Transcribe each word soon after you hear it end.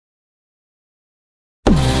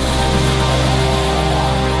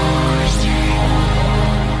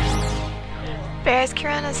bears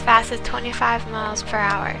can run as fast as 25 miles per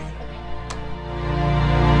hour.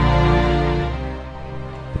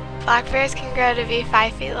 Black bears can grow to be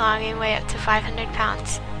 5 feet long and weigh up to 500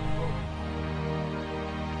 pounds.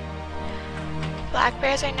 Black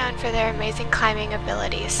bears are known for their amazing climbing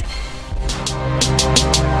abilities.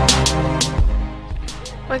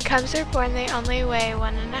 When cubs are born, they only weigh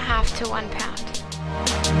 1.5 to 1 pound.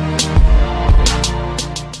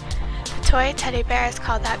 The toy teddy bear is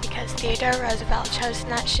called that because Theodore Roosevelt chose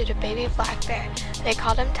not to shoot a baby black bear. They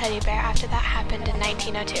called him Teddy Bear after that happened in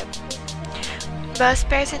 1902. Most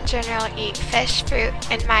bears in general eat fish, fruit,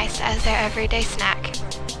 and mice as their everyday snack.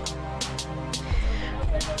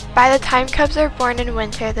 By the time cubs are born in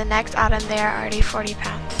winter, the next autumn they are already 40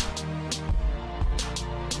 pounds.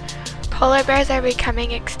 Polar bears are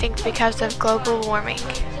becoming extinct because of global warming.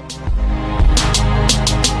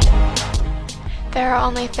 There are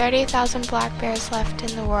only 30,000 black bears left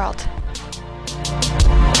in the world.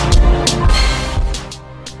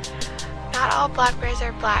 Not all black bears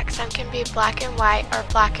are black. Some can be black and white or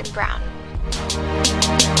black and brown.